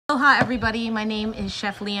Aloha everybody, my name is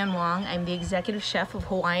Chef Leanne Wong. I'm the executive chef of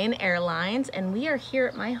Hawaiian Airlines and we are here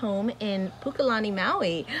at my home in Pukalani,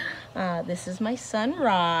 Maui. This is my son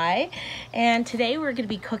Rai and today we're going to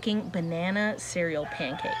be cooking banana cereal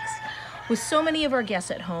pancakes. With so many of our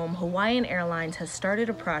guests at home, Hawaiian Airlines has started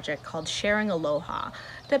a project called Sharing Aloha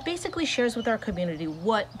that basically shares with our community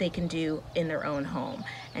what they can do in their own home.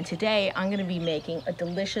 And today I'm going to be making a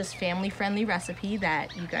delicious family-friendly recipe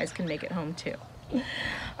that you guys can make at home too.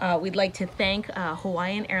 We'd like to thank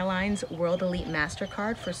Hawaiian Airlines World Elite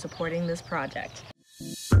MasterCard for supporting this project.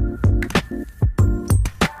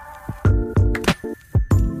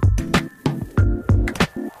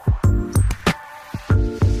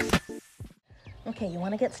 Okay, you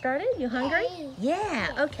want to get started? You hungry? Yeah,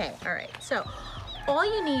 okay, all right. So all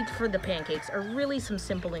you need for the pancakes are really some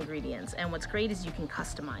simple ingredients, and what's great is you can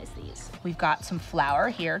customize these. We've got some flour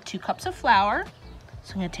here, 2 cups of flour.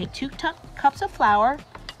 So I'm gonna take 2 cups of flour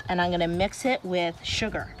and I'm gonna mix it with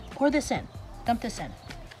sugar. Pour this in, dump this in.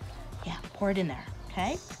 Yeah, pour it in there,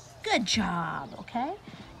 okay? Good job, okay?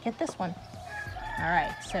 Get this one. All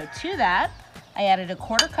right, so to that, I added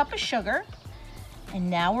 1/4 cup of sugar and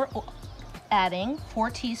now we're adding 4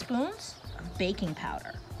 teaspoons of baking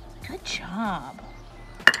powder. Good job.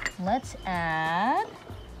 Let's add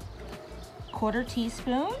 1/4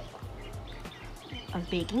 teaspoon of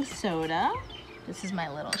baking soda. This is my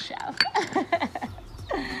little chef.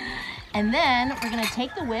 And then we're gonna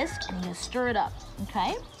take the whisk and you stir it up,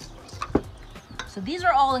 okay? So these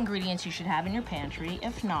are all ingredients you should have in your pantry.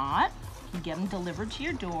 If not, you get them delivered to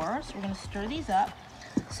your door. So we're gonna stir these up.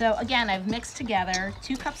 So again, I've mixed together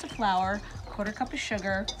 2 cups of flour, 1/4 cup of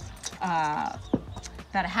sugar, about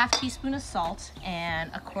 1/2 teaspoon of salt,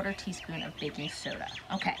 and 1/4 teaspoon of baking soda.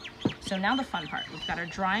 Okay, so now the fun part. We've got our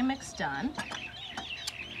dry mix done.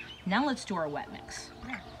 Now let's do our wet mix.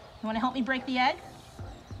 You wanna help me break the egg?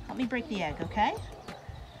 Help me break the egg, okay?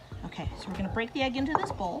 Okay, so we're gonna break the egg into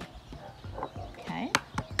this bowl. Okay.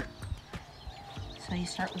 So you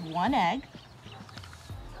start with 1 egg.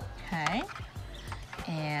 Okay.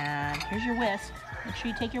 And here's your whisk. Make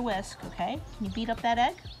sure you take your whisk, okay? Can you beat up that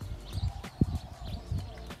egg?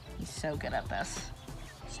 He's so good at this.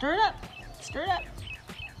 Stir it up, stir it up.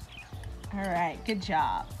 All right, good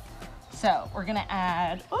job. So we're gonna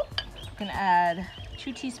add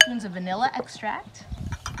 2 teaspoons of vanilla extract.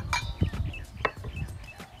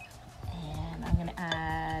 And I'm gonna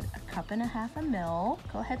add 1.5 cups of milk.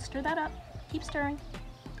 Go ahead, stir that up. Keep stirring.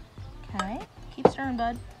 Okay, keep stirring,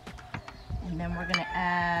 bud. And then we're gonna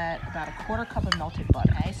add about 1/4 cup of melted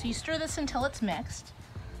butter. Okay, so you stir this until it's mixed.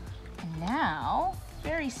 And now,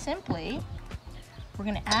 very simply, we're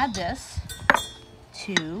gonna add this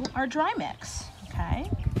to our dry mix,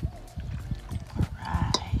 okay?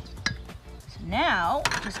 Now,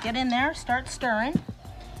 just get in there, start stirring.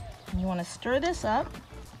 And you wanna stir this up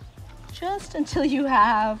just until you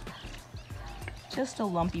have just a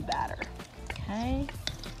lumpy batter, okay?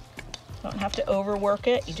 Don't have to overwork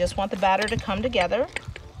it. You just want the batter to come together,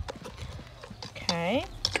 okay?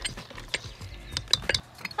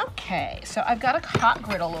 Okay, so I've got a hot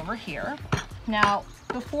griddle over here. Now,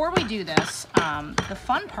 before we do this, the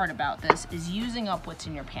fun part about this is using up what's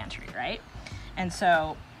in your pantry, right? And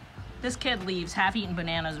so, this kid leaves half-eaten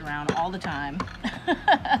bananas around all the time.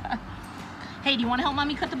 Hey, do you want to help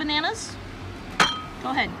mommy cut the bananas? Go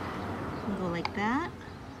ahead. We'll go like that.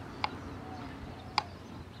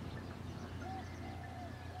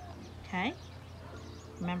 Okay.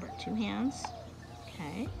 Remember, 2 hands.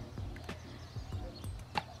 Okay.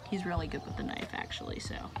 He's really good with the knife, actually,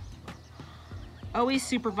 so. Always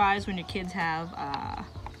supervise when your kids have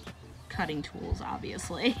cutting tools,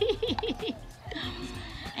 obviously.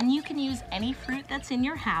 And you can use any fruit that's in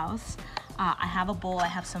your house. I have a bowl, I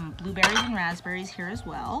have some blueberries and raspberries here as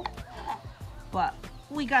well. But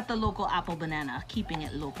we got the local apple banana, keeping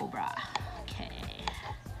it local, brah. Okay.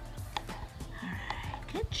 All right,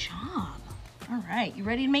 good job. All right, you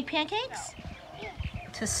ready to make pancakes?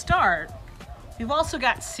 To start, we've also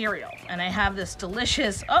got cereal. And I have this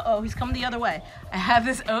delicious, uh-oh, he's coming the other way. I have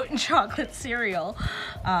this oat and chocolate cereal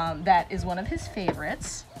that is one of his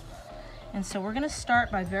favorites. And so we're gonna start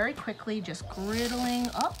by very quickly just griddling.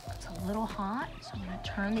 Oh, it's a little hot, so I'm gonna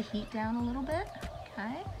turn the heat down a little bit,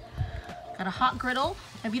 okay? Got a hot griddle.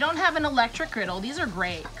 If you don't have an electric griddle, these are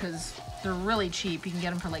great because they're really cheap. You can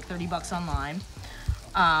get them for like 30 bucks online.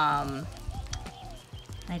 I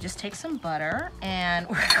just take some butter and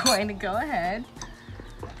we're going to go ahead.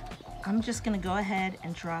 I'm just gonna go ahead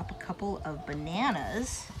and drop a couple of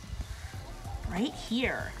bananas right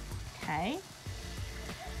here, okay?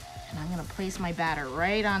 And I'm gonna place my batter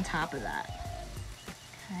right on top of that.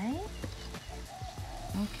 Okay.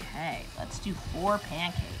 Okay, let's do 4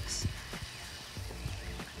 pancakes.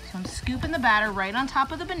 So I'm scooping the batter right on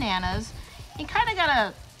top of the bananas. You kind of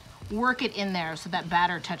gotta work it in there so that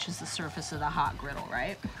batter touches the surface of the hot griddle,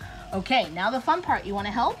 right? Okay, now the fun part. You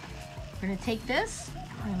wanna help? We're gonna take this,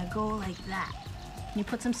 we're gonna go like that. Can you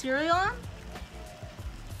put some cereal on?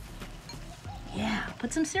 Yeah,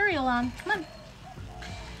 put some cereal on, come on.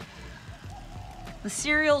 The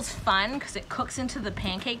cereal's fun because it cooks into the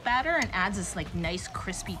pancake batter and adds this like nice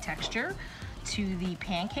crispy texture to the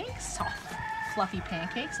pancakes, soft, fluffy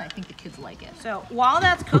pancakes. I think the kids like it. So while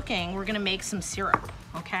that's cooking, we're gonna make some syrup,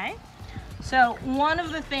 okay? So one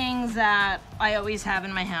of the things that I always have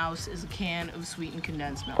in my house is a can of sweetened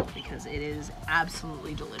condensed milk because it is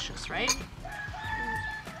absolutely delicious, right?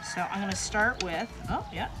 So I'm gonna start with, oh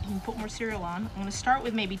yeah, you can put more cereal on. I'm gonna start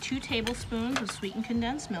with maybe 2 tablespoons of sweetened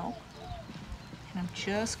condensed milk. And I'm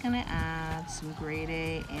just gonna add some grade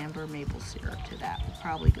A amber maple syrup to that. We'll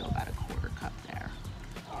probably go about a 1/4 cup there,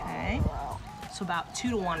 okay? So about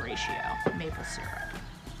 2-to-1 ratio maple syrup.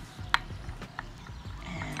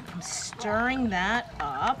 And I'm stirring that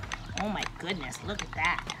up. Oh my goodness, look at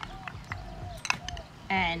that.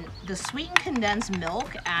 And the sweetened condensed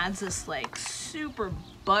milk adds this like super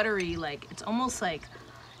buttery, like it's almost like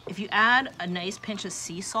if you add a nice pinch of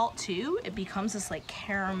sea salt too, it becomes this like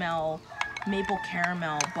caramel, maple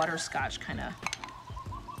caramel, butterscotch kind of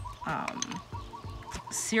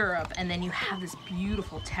syrup, and then you have this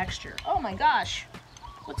beautiful texture. Oh my gosh,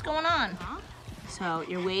 what's going on? So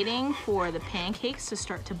you're waiting for the pancakes to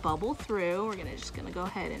start to bubble through. We're just gonna go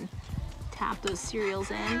ahead and tap those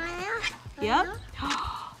cereals in. Yep.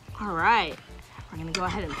 All right, we're gonna go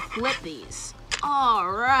ahead and flip these.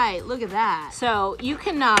 All right, look at that. So you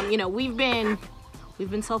can, you know, we've been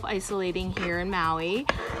self-isolating here in Maui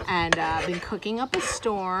and been cooking up a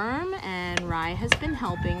storm, and Rye has been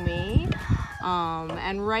helping me.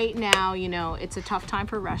 And right now, you know, it's a tough time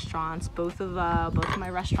for restaurants. Both of my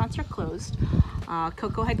restaurants are closed.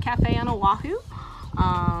 Cocoa Head Cafe on Oahu.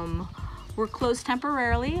 We're closed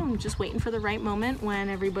temporarily. I'm just waiting for the right moment when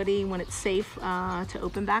it's safe to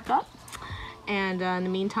open back up. And in the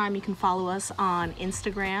meantime, you can follow us on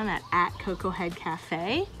Instagram at Cocoa Head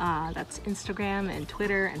Cafe. That's Instagram and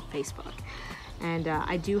Twitter and Facebook. And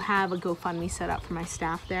I do have a GoFundMe set up for my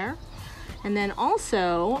staff there. And then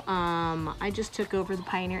also, I just took over the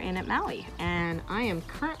Pioneer Inn at Maui. And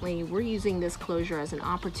we're using this closure as an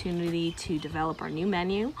opportunity to develop our new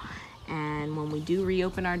menu. And when we do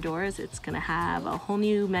reopen our doors, it's gonna have a whole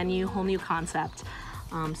new menu, whole new concept.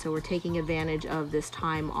 So we're taking advantage of this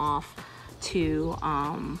time off to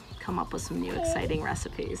come up with some new exciting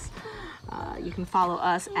recipes. You can follow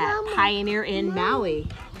us at Pioneer Inn Maui.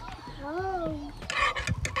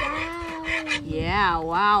 Yeah,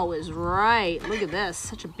 wow is right. Look at this,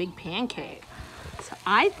 such a big pancake. So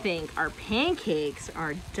I think our pancakes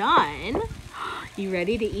are done. You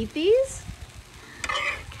ready to eat these?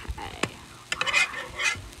 Okay.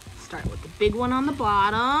 Start with the big one on the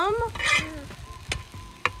bottom.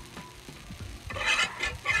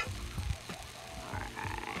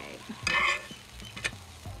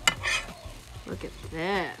 Look at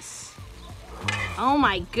this. Oh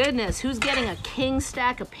my goodness, who's getting a king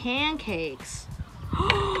stack of pancakes?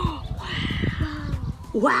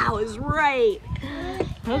 Wow is right.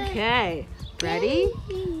 Okay, ready?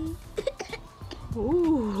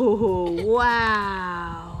 Ooh,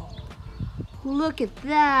 wow. Look at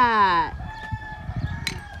that.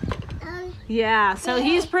 Yeah, so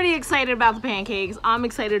he's pretty excited about the pancakes. I'm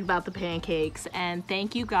excited about the pancakes. And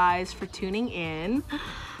thank you guys for tuning in.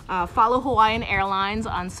 Follow Hawaiian Airlines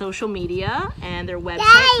on social media and their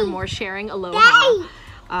website for more sharing aloha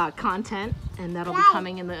content, and that'll be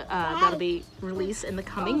coming in the that'll be released in the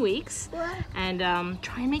coming weeks. And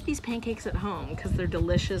try and make these pancakes at home because they're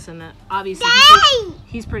delicious, and obviously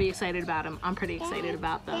he's pretty excited about them. I'm pretty excited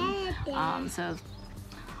about them. So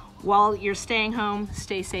while you're staying home,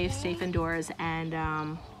 stay safe, stay indoors, and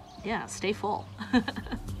yeah, stay full.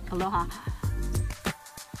 Aloha.